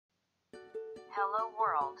Hello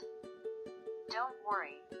world. Don't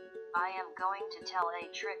worry, I am going to tell a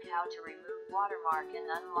trick how to remove Watermark and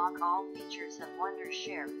unlock all features of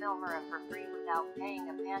Wondershare Filmora for free without paying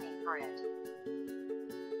a penny for it.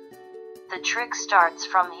 The trick starts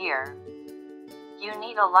from here. You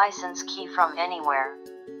need a license key from anywhere.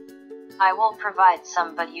 I will provide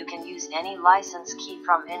some, but you can use any license key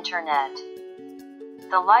from internet.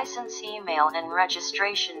 The license email and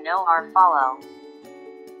registration know are follow.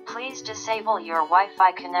 Please disable your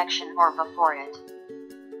Wi-Fi connection or before it.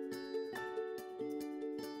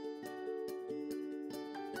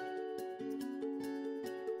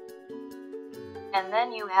 And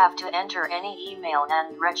then you have to enter any email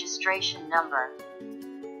and registration number.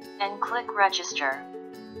 And click register.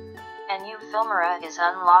 And your Filmora is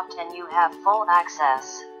unlocked and you have full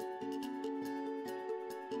access.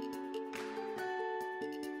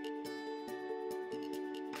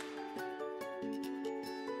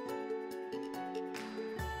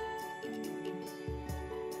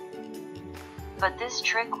 But this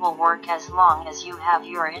trick will work as long as you have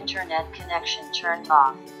your internet connection turned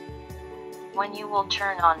off. When you will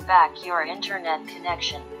turn on back your internet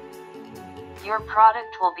connection, your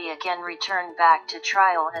product will be again returned back to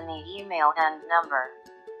trial and the email and number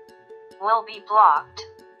will be blocked.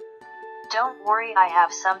 Don't worry, I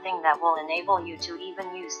have something that will enable you to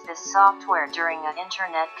even use this software during an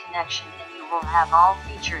internet connection and you will have all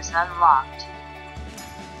features unlocked.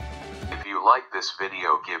 If you like this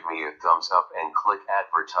video, give me a thumbs up and click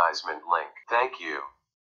advertisement link. Thank you.